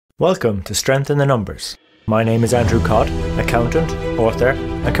Welcome to Strength in the Numbers. My name is Andrew Codd, accountant, author,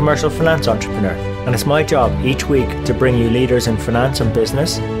 and commercial finance entrepreneur, and it's my job each week to bring you leaders in finance and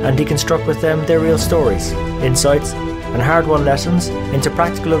business and deconstruct with them their real stories, insights, and hard-won lessons into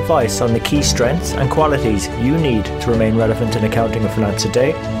practical advice on the key strengths and qualities you need to remain relevant in accounting and finance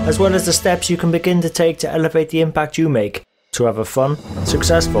today, as well as the steps you can begin to take to elevate the impact you make to have a fun,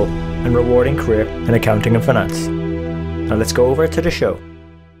 successful, and rewarding career in accounting and finance. Now let's go over to the show.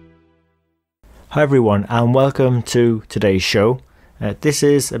 Hi everyone, and welcome to today's show. This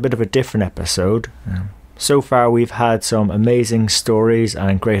is a bit of a different episode. So far we've had some amazing stories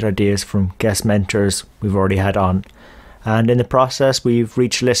and great ideas from guest mentors we've already had on, and in the process we've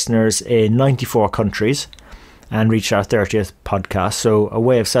reached listeners in 94 countries and reached our 30th podcast. So a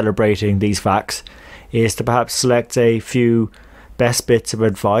way of celebrating these facts is to perhaps select a few best bits of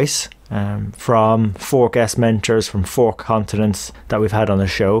advice from 4 guest mentors from 4 continents that we've had on the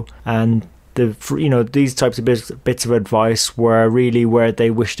show. And these types of bits of advice were really where they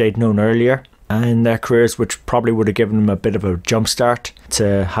wish they'd known earlier in their careers, which probably would have given them a bit of a jumpstart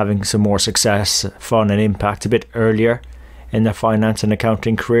to having some more success, fun and impact a bit earlier in their finance and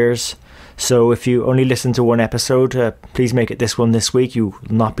accounting careers. So if you only listen to one episode, please make it this one this week. You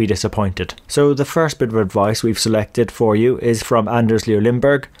will not be disappointed. So the first bit of advice we've selected for you is from Liu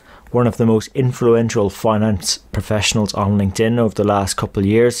Lindberg, one of the most influential finance professionals on LinkedIn over the last couple of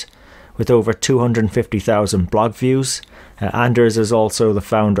years, with over 250,000 blog views. Anders is also the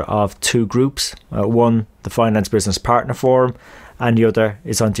founder of 2 groups, one the Finance Business Partner Forum and the other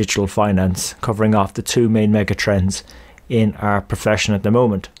is on digital finance, covering off the 2 main mega trends in our profession at the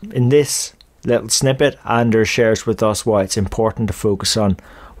moment. In this little snippet, Anders shares with us why it's important to focus on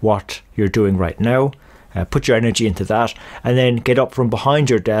what you're doing right now, put your energy into that, and then get up from behind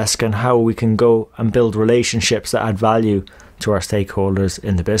your desk and how we can go and build relationships that add value to our stakeholders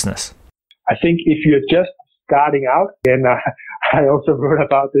in the business. I think if you're just starting out, and I also wrote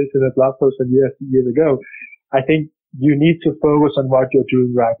about this in a blog post years ago, I think you need to focus on what you're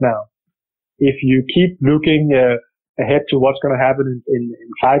doing right now. If you keep looking ahead to what's going to happen in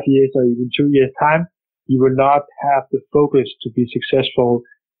 5 years or even 2 years' time, you will not have the focus to be successful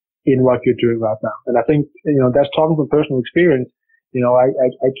in what you're doing right now. And I think, that's talking from personal experience.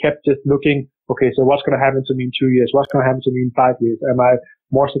 I kept just looking, okay, so what's going to happen to me in 2 years? What's going to happen to me in 5 years? Am I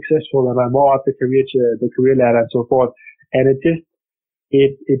more successful? Am I more up the career ladder and so forth? And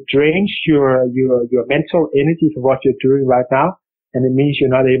it drains your mental energy for what you're doing right now. And it means you're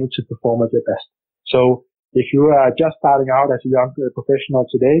not able to perform at your best. So if you are just starting out as a young professional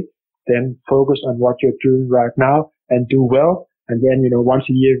today, then focus on what you're doing right now and do well. And then, once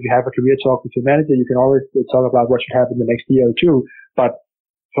a year, if you have a career talk with your manager, you can always talk about what should happen the next year or 2. But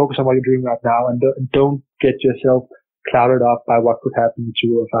focus on what you're doing right now and don't get yourself clouded up by what could happen in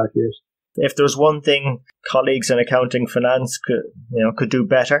 2 or 5 years. If there's one thing colleagues in accounting finance could do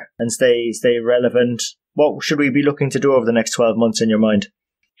better and stay relevant, what should we be looking to do over the next 12 months in your mind?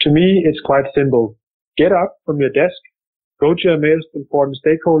 To me, it's quite simple. Get up from your desk, go to your most important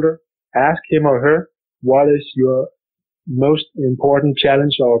stakeholder, ask him or her, what is your most important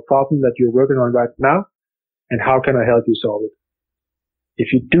challenge or problem that you're working on right now, and how can I help you solve it?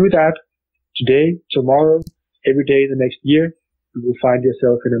 If you do that today, tomorrow, every day the next year, you will find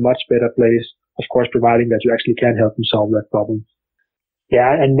yourself in a much better place, of course, providing that you actually can help them solve that problem.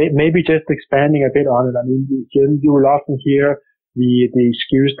 Yeah, and maybe just expanding a bit on it. I mean, you will often hear the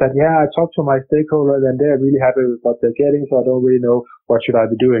excuse that, I talked to my stakeholder and they're really happy with what they're getting, so I don't really know what should I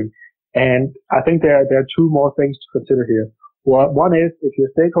be doing. And I think there are 2 more things to consider here. One is if your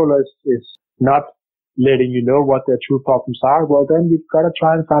stakeholder is not letting you know what their true problems are, well, then you've got to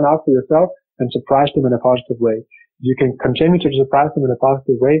try and find out for yourself and surprise them in a positive way. You can continue to surprise them in a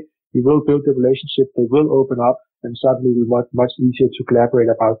positive way. You will build the relationship. They will open up, and suddenly it will be much, much easier to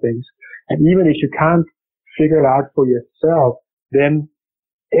collaborate about things. And even if you can't figure it out for yourself, then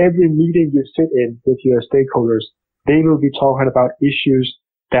every meeting you sit in with your stakeholders, they will be talking about issues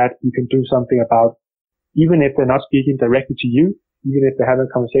that you can do something about. Even if they're not speaking directly to you, even if they're having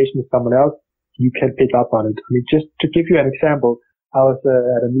a conversation with someone else, you can pick up on it. I mean, just to give you an example, I was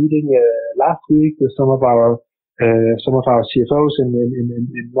at a meeting last week with some of our CFOs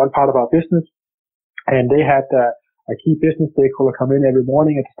in one part of our business, and they had a key business stakeholder come in every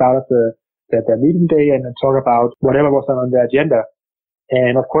morning at the start of their meeting day and talk about whatever was on their agenda.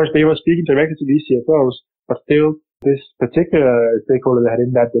 And of course, they were speaking directly to these CFOs, but still, this particular stakeholder that had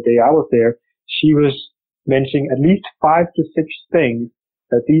in that the day I was there, she was mentioning at least 5 to 6 things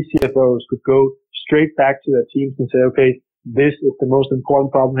that these CFOs could go straight back to their teams and say, okay, this is the most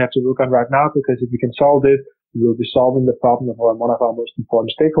important problem we have to work on right now, because if we can solve this, We will be solving the problem of one of our most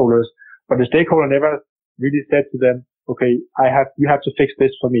important stakeholders. But the stakeholder never really said to them, okay, you have to fix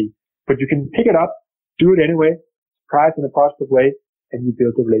this for me. But you can pick it up, do it anyway, surprise in a positive way, and you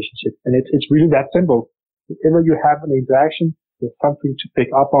build a relationship. And it's really that simple. Whenever you have an interaction, there's something to pick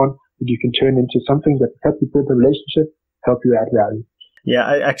up on that you can turn into something that helps you build a relationship, help you add value.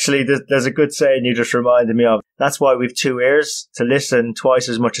 Yeah, actually, there's a good saying you just reminded me of. That's why we've 2 ears to listen twice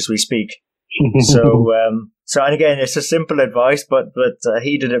as much as we speak. So and again, it's a simple advice, but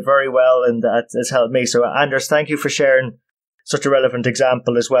he did it very well, and that has helped me. So Anders, thank you for sharing such a relevant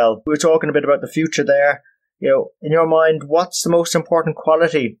example as well. We were talking a bit about the future there. In your mind, what's the most important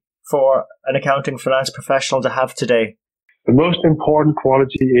quality for an accounting finance professional to have today? The most important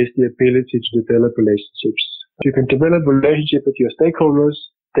quality is the ability to develop relationships. If you can develop a relationship with your stakeholders,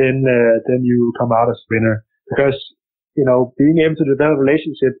 then you come out as a winner. Because, being able to develop a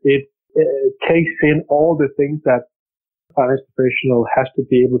relationship, it takes in all the things that a finance professional has to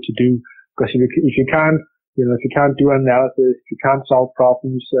be able to do. Because if you can't do analysis, if you can't solve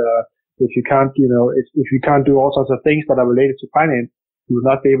problems, if you can't do all sorts of things that are related to finance, you will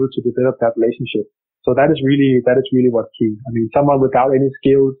not be able to develop that relationship. So that is really what's key. I mean, someone without any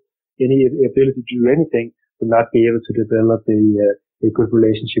skills, any ability to do anything, will not be able to develop a good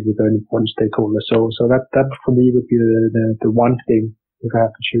relationship with an important stakeholder. So that for me would be the one thing if I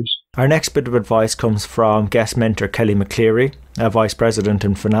have to choose. Our next bit of advice comes from guest mentor Kelly McCleary, a vice president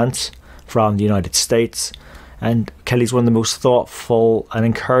in finance from the United States. And Kelly's one of the most thoughtful and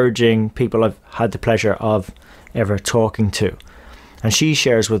encouraging people I've had the pleasure of ever talking to. And she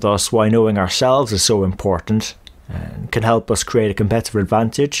shares with us why knowing ourselves is so important and can help us create a competitive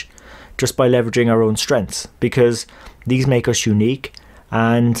advantage just by leveraging our own strengths, because these make us unique,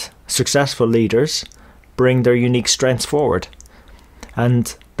 and successful leaders bring their unique strengths forward.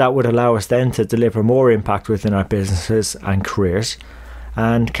 And that would allow us then to deliver more impact within our businesses and careers.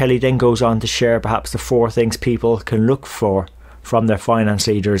 And Kelly then goes on to share perhaps the 4 things people can look for from their finance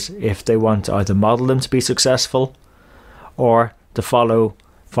leaders if they want to either model them to be successful or to follow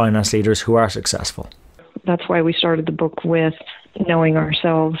finance leaders who are successful. That's why we started the book with knowing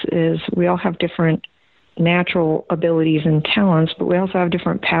ourselves. Is we all have different natural abilities and talents, but we also have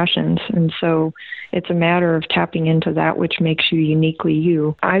different passions. And so it's a matter of tapping into that which makes you uniquely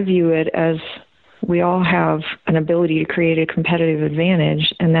you. I view it as we all have an ability to create a competitive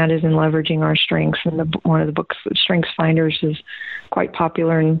advantage, and that is in leveraging our strengths. And one of the books, Strengths Finders, is quite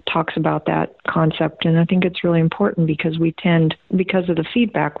popular and talks about that concept. And I think it's really important because because of the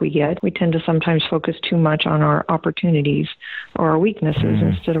feedback we get, we tend to sometimes focus too much on our opportunities or our weaknesses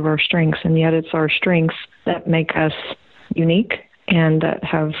instead of our strengths. And yet it's our strengths that make us unique and that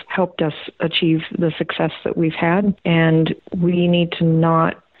have helped us achieve the success that we've had. And we need to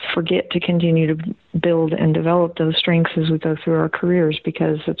not forget to continue to build and develop those strengths as we go through our careers,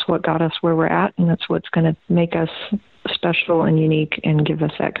 because it's what got us where we're at, and that's what's going to make us special and unique and give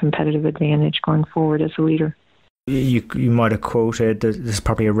us that competitive advantage going forward as a leader. You might have quoted there's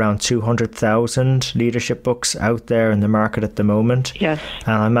probably around 200,000 leadership books out there in the market at the moment. Yes.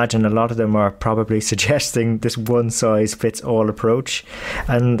 And I imagine a lot of them are probably suggesting this one-size-fits-all approach.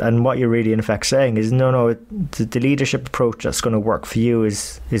 And what you're really in effect saying is, no, the leadership approach that's going to work for you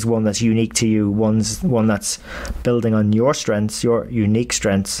is one that's unique to you, one that's building on your strengths, your unique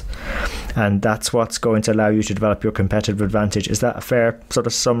strengths. And that's what's going to allow you to develop your competitive advantage. Is that a fair sort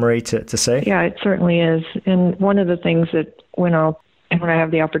of summary to say? Yeah, it certainly is. And one of the things that when I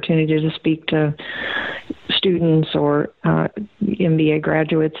have the opportunity to speak to students or MBA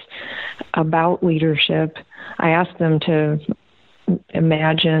graduates about leadership, I ask them to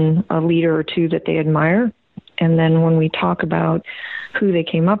imagine a leader or two that they admire. And then when we talk about who they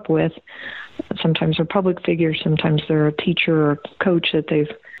came up with, sometimes they're public figures, sometimes they're a teacher or coach that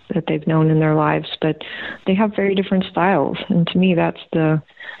they've known in their lives, but they have very different styles. And to me, that's the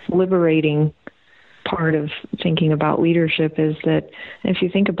liberating part of thinking about leadership, is that if you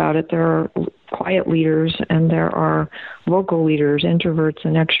think about it, there are quiet leaders and there are vocal leaders, introverts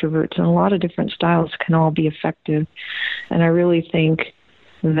and extroverts, and a lot of different styles can all be effective. And I really think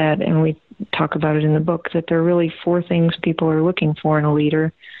that, and we talk about it in the book, that there are really 4 things people are looking for in a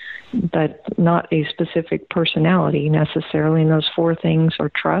leader, but not a specific personality necessarily. And those 4 things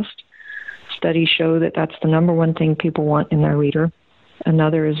are trust. Studies show that that's the number one thing people want in their leader.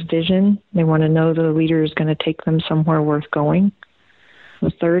 Another is vision. They want to know the leader is going to take them somewhere worth going. The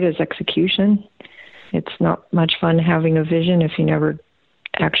third is execution. It's not much fun having a vision if you never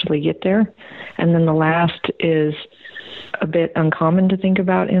actually get there. And then the last is a bit uncommon to think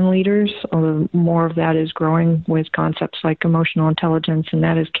about in leaders, although more of that is growing with concepts like emotional intelligence, and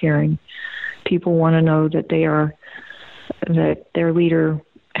that is caring. people want to know that that their leader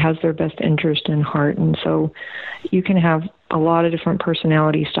has their best interest in heart. And so you can have a lot of different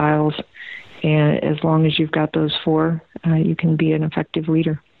personality styles, and as long as you've got those four, you can be an effective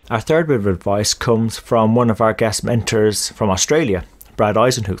leader. Our third bit of advice comes from one of our guest mentors from Australia, Brad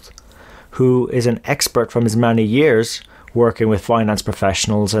Eisenhuth, who is an expert from his many years working with finance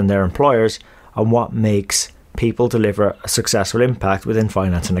professionals and their employers on what makes people deliver a successful impact within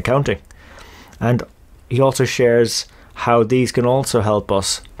finance and accounting. And he also shares how these can also help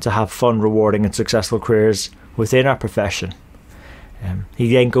us to have fun, rewarding and successful careers within our profession.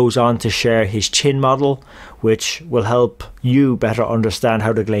 He then goes on to share his CHIN model, which will help you better understand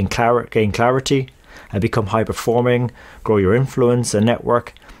how to gain clarity and become high performing, grow your influence and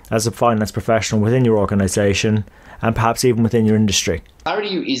network as a finance professional within your organization and perhaps even within your industry.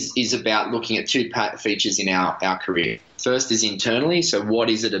 Clarity is about looking at two features in our career. First is internally. So what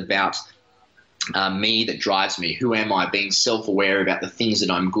is it about me that drives me? Who am I? Being self-aware about the things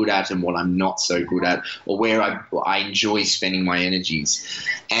that I'm good at and what I'm not so good at, or where I enjoy spending my energies.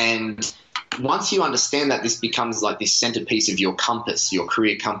 And once you understand that, this becomes like this centerpiece of your compass, your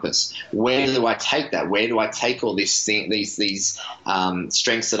career compass. Where do I take that? Where do I take all these strengths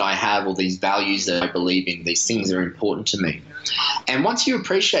that I have, or these values that I believe in, these things that are important to me? And once you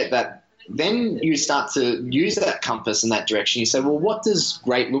appreciate that, then you start to use that compass in that direction. You say, well, what does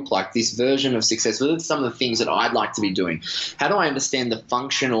great look like, this version of success? What are some of the things that I'd like to be doing? How do I understand the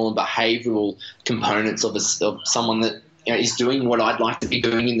functional and behavioral components of someone that is doing what I'd like to be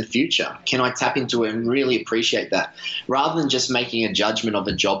doing in the future? Can I tap into it and really appreciate that? Rather than just making a judgment of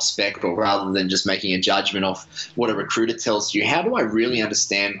a job spec, or rather than just making a judgment of what a recruiter tells you, how do I really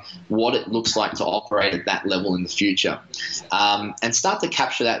understand what it looks like to operate at that level in the future? And start to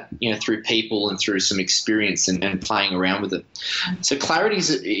capture that, through people and through some experience and playing around with it. So clarity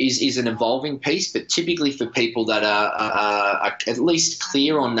is an evolving piece, but typically for people that are at least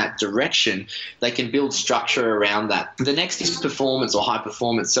clear on that direction, they can build structure around that. The next is performance or high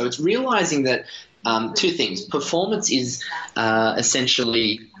performance. So it's realizing that two things. Performance is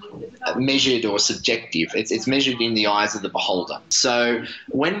essentially measured or subjective. It's measured in the eyes of the beholder. So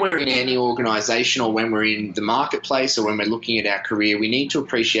when we're in any organization, or when we're in the marketplace, or when we're looking at our career, we need to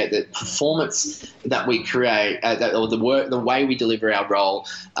appreciate that performance that we create, or the way we deliver our role,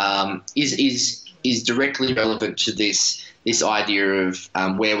 is directly relevant to this idea of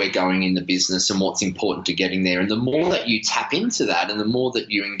where we're going in the business and what's important to getting there. And the more that you tap into that, and the more that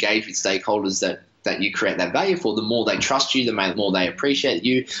you engage with stakeholders that you create that value for, the more they trust you, the more they appreciate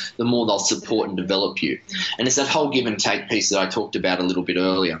you, the more they'll support and develop you. And it's that whole give and take piece that I talked about a little bit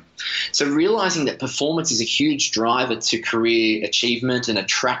earlier. So realizing that performance is a huge driver to career achievement and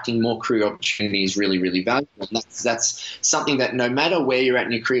attracting more career opportunities is really, really valuable. And that's something that no matter where you're at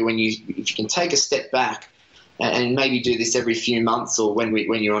in your career, if you can take a step back and maybe do this every few months, or when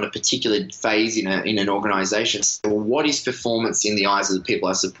you're on a particular phase in an organization. So what is performance in the eyes of the people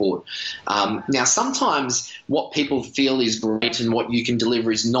I support? Now, sometimes what people feel is great and what you can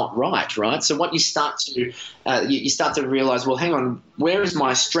deliver is not right? So what you start to realize, well, hang on, where is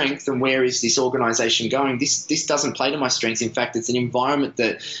my strength and where is this organization going? This doesn't play to my strengths. In fact, it's an environment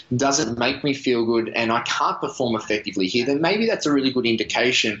that doesn't make me feel good and I can't perform effectively here. Then maybe that's a really good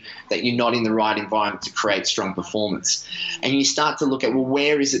indication that you're not in the right environment to create strong performance. And you start to look at, well,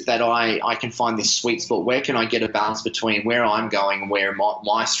 where is it that I can find this sweet spot? Where can I get a balance between where I'm going and where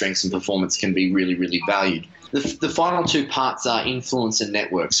my strengths and performance can be really, really valued? The final two parts are influence and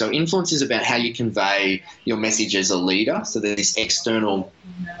network. So influence is about how you convey your message as a leader. So there's this external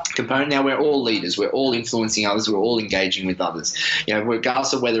component. Now, we're all leaders. We're all influencing others. We're all engaging with others.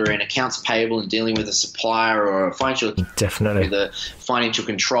 Regardless of whether we're in accounts payable and dealing with a supplier, or a financial, definitely, with a financial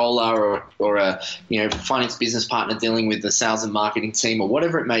controller, or a finance business partner dealing with the sales and marketing team, or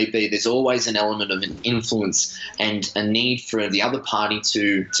whatever it may be. There's always an element of an influence and a need for the other party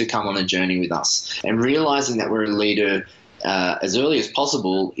to come on a journey with us. And realizing that we're a leader as early as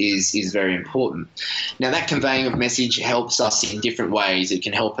possible is very important. Now, that conveying of message helps us in different ways. It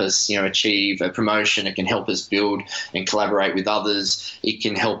can help us achieve a promotion. It can help us build and collaborate with others. It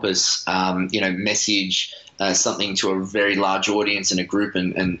can help us message something to a very large audience and a group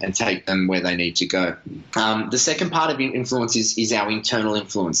and take them where they need to go. The second part of influence is our internal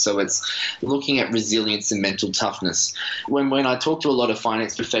influence. So it's looking at resilience and mental toughness. When I talk to a lot of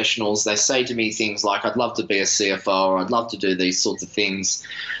finance professionals, they say to me things like, I'd love to be a CFO, or I'd love to do these sorts of things.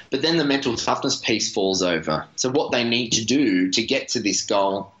 But then the mental toughness piece falls over. So what they need to do to get to this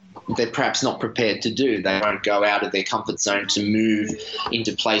goal they're perhaps not prepared to do. They won't go out of their comfort zone to move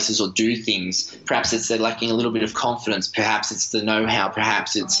into places or do things. Perhaps it's they're lacking a little bit of confidence. Perhaps it's the know-how.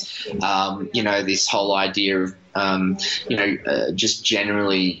 Perhaps it's, this whole idea of, just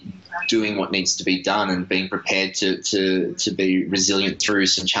generally doing what needs to be done and being prepared to be resilient through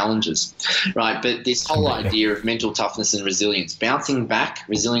some challenges, right? But this whole idea of mental toughness and resilience,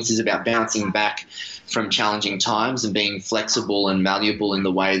 resilience is about bouncing back from challenging times and being flexible and malleable in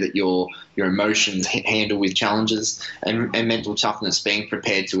the way that your emotions handle with challenges, and mental toughness, being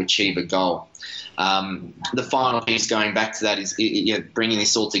prepared to achieve a goal. The final piece, going back to that, is bringing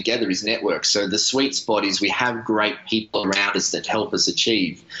this all together, is network. So the sweet spot is we have great people around us that help us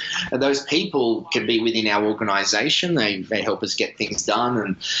achieve. And those people can be within our organisation. They help us get things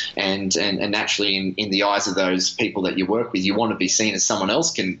done. And naturally, in the eyes of those people that you work with, you want to be seen as someone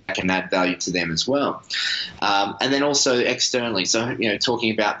else can add value to them as well. And then also externally. So,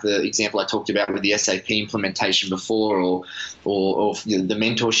 talking about the example I talked about with the SAP implementation before, or the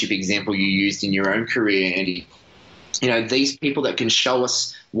mentorship example you used in your own career, Andy, these people that can show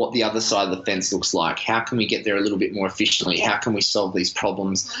us what the other side of the fence looks like. How can we get there a little bit more efficiently? How can we solve these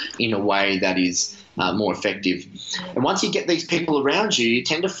problems in a way that is more effective? And once you get these people around you, you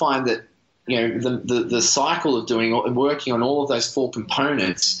tend to find that the cycle of working on all of those four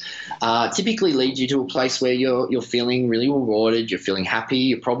components typically leads you to a place where you're feeling really rewarded, you're feeling happy,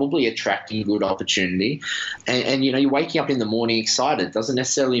 you're probably attracting good opportunity, and you're waking up in the morning excited. Doesn't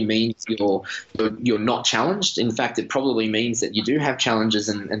necessarily mean you're not challenged. In fact, it probably means that you do have challenges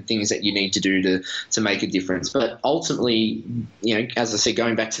and things that you need to do to make a difference. But ultimately, as I said,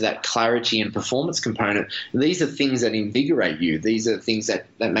 going back to that clarity and performance component, these are things that invigorate you. These are things that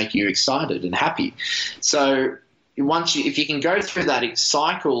make you excited and happy. So if you can go through that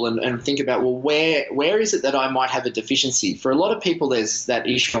cycle and think about, well, where is it that I might have a deficiency? For a lot of people, there's that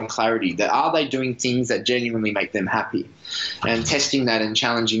issue on clarity. That are they doing things that genuinely make them happy? And testing that and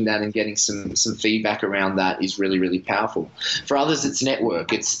challenging that and getting some feedback around that is really, really powerful. For others, it's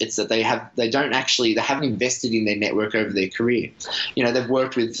network. It's that they haven't invested in their network over their career. They've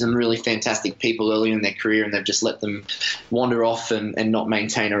worked with some really fantastic people early in their career, and they've just let them wander off and not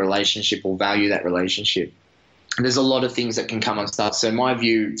maintain a relationship or value that relationship. There's a lot of things that can come unstuck. So my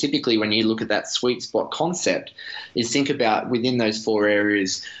view, typically when you look at that sweet spot concept, is think about within those four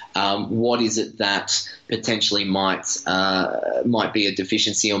areas, what is it that potentially might be a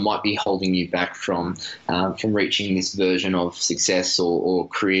deficiency or might be holding you back from reaching this version of success or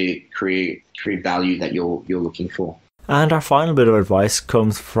career value that you're looking for. And our final bit of advice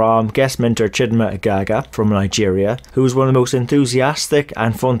comes from guest mentor Chidima Agaga from Nigeria, who is one of the most enthusiastic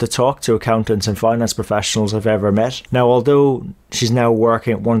and fun to talk to accountants and finance professionals I've ever met. Now, although she's now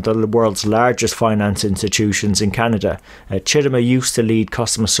working at one of the world's largest finance institutions in Canada, Chidima used to lead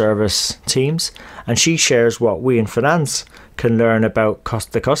customer service teams, and she shares what we in finance can learn about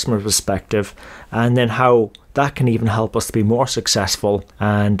the customer perspective, and then how that can even help us to be more successful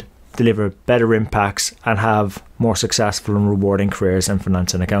and deliver better impacts and have more successful and rewarding careers in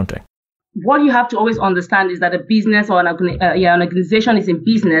finance and accounting. What you have to always understand is that a business or an organization is in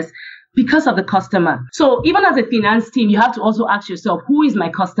business because of the customer. So even as a finance team, you have to also ask yourself, who is my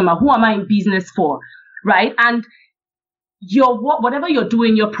customer? Who am I in business for? Right? And whatever you're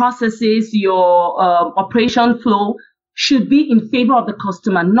doing, your processes, your operation flow should be in favor of the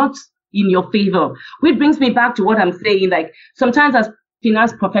customer, not in your favor. Which brings me back to what I'm saying. Like sometimes as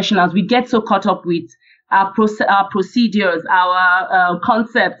finance professionals, we get so caught up with our procedures, our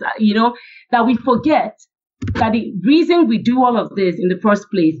concepts, that we forget that the reason we do all of this in the first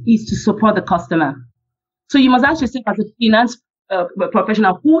place is to support the customer. So you must ask yourself as a finance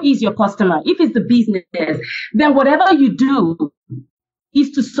professional, who is your customer? If it's the business, then whatever you do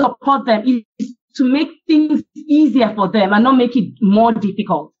is to support them, is to make things easier for them and not make it more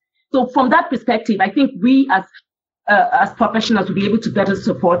difficult. So from that perspective, I think we as professionals will be able to better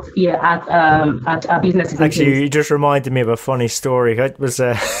support at our businesses. Actually, you just reminded me of a funny story. It was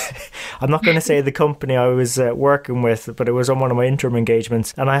I'm not going to say the company I was working with, but it was on one of my interim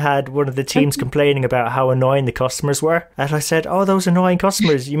engagements, and I had one of the teams complaining about how annoying the customers were, and I said, "Oh, those annoying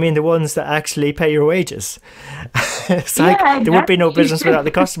customers, you mean the ones that actually pay your wages?" It's like exactly. There would be no business without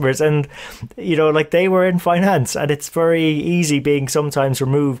the customers, and they were in finance, and it's very easy being sometimes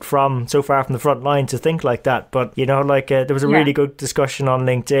removed from so far from the front line to think like that. But there was a really good discussion on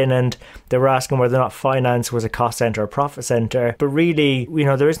LinkedIn, and they were asking whether or not finance was a cost center or profit center. But really,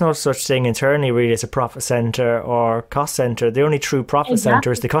 there is no such thing internally really as a profit center or cost center. The only true profit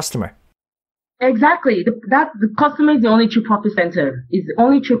center is the customer. Exactly. The customer is the only true profit center. Is the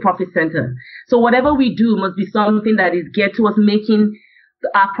only true profit center. So whatever we do must be something that is geared towards making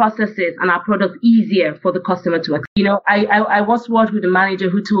our processes and our products easier for the customer to accept. You know, I was worked with a manager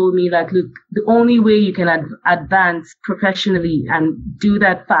who told me that, look, the only way you can advance professionally and do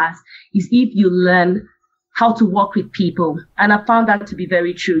that fast is if you learn how to work with people. And I found that to be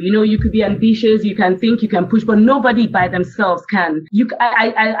very true. You know, you could be ambitious, you can think, you can push, but nobody by themselves can.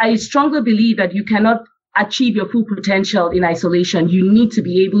 I strongly believe that you cannot achieve your full potential in isolation. You need to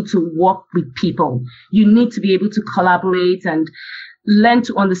be able to work with people. You need to be able to collaborate and learn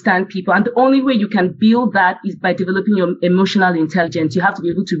to understand people. And the only way you can build that is by developing your emotional intelligence. You have to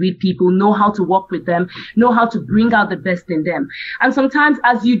be able to read people, know how to work with them, know how to bring out the best in them. And sometimes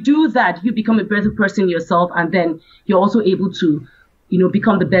as you do that, you become a better person yourself, and then you're also able to, you know,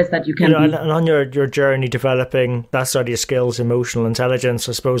 become the best that you can be. And on your journey developing that side of your skills, emotional intelligence,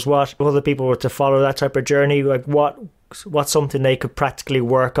 I suppose, what if other people were to follow that type of journey, like what's something they could practically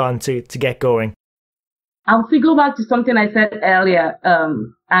work on to get going? I'll still go back to something I said earlier,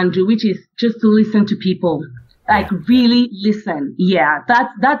 Andrew, which is just to listen to people. Like really listen. Yeah,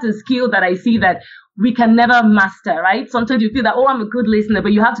 that's a skill that I see that we can never master, right? Sometimes you feel that, oh, I'm a good listener,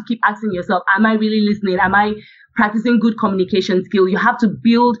 but you have to keep asking yourself, am I really listening? Am I practicing good communication skill? You have to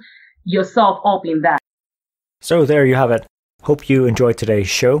build yourself up in that. So there you have it. Hope you enjoyed today's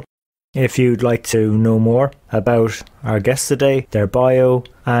show. If you'd like to know more about our guests today, their bio,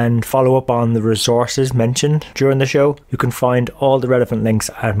 and follow up on the resources mentioned during the show, you can find all the relevant links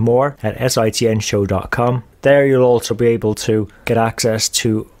and more at sitnshow.com. There you'll also be able to get access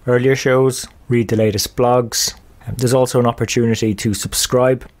to earlier shows, read the latest blogs. There's also an opportunity to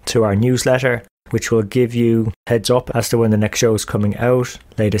subscribe to our newsletter, which will give you heads up as to when the next show is coming out,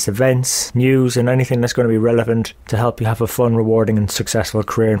 latest events, news, and anything that's going to be relevant to help you have a fun, rewarding and successful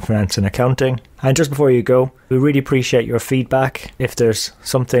career in finance and accounting. And just before you go, we really appreciate your feedback. If there's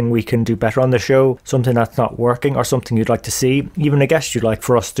something we can do better on the show, something that's not working, or something you'd like to see, even a guest you'd like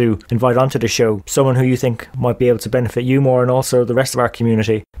for us to invite onto the show, someone who you think might be able to benefit you more and also the rest of our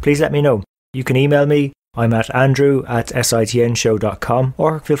community, please let me know. You can email me. I'm at andrew@sitnshow.com,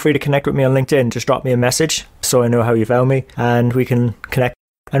 or feel free to connect with me on LinkedIn. Just drop me a message so I know how you found me and we can connect.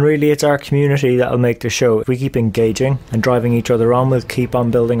 And really, it's our community that'll make the show. If we keep engaging and driving each other on, we'll keep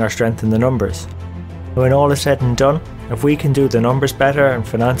on building our strength in the numbers. When all is said and done, if we can do the numbers better and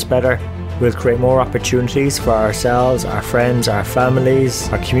finance better, we'll create more opportunities for ourselves, our friends, our families,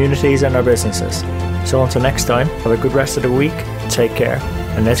 our communities and our businesses. So until next time, have a good rest of the week, take care,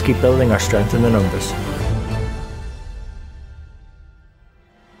 and let's keep building our strength in the numbers.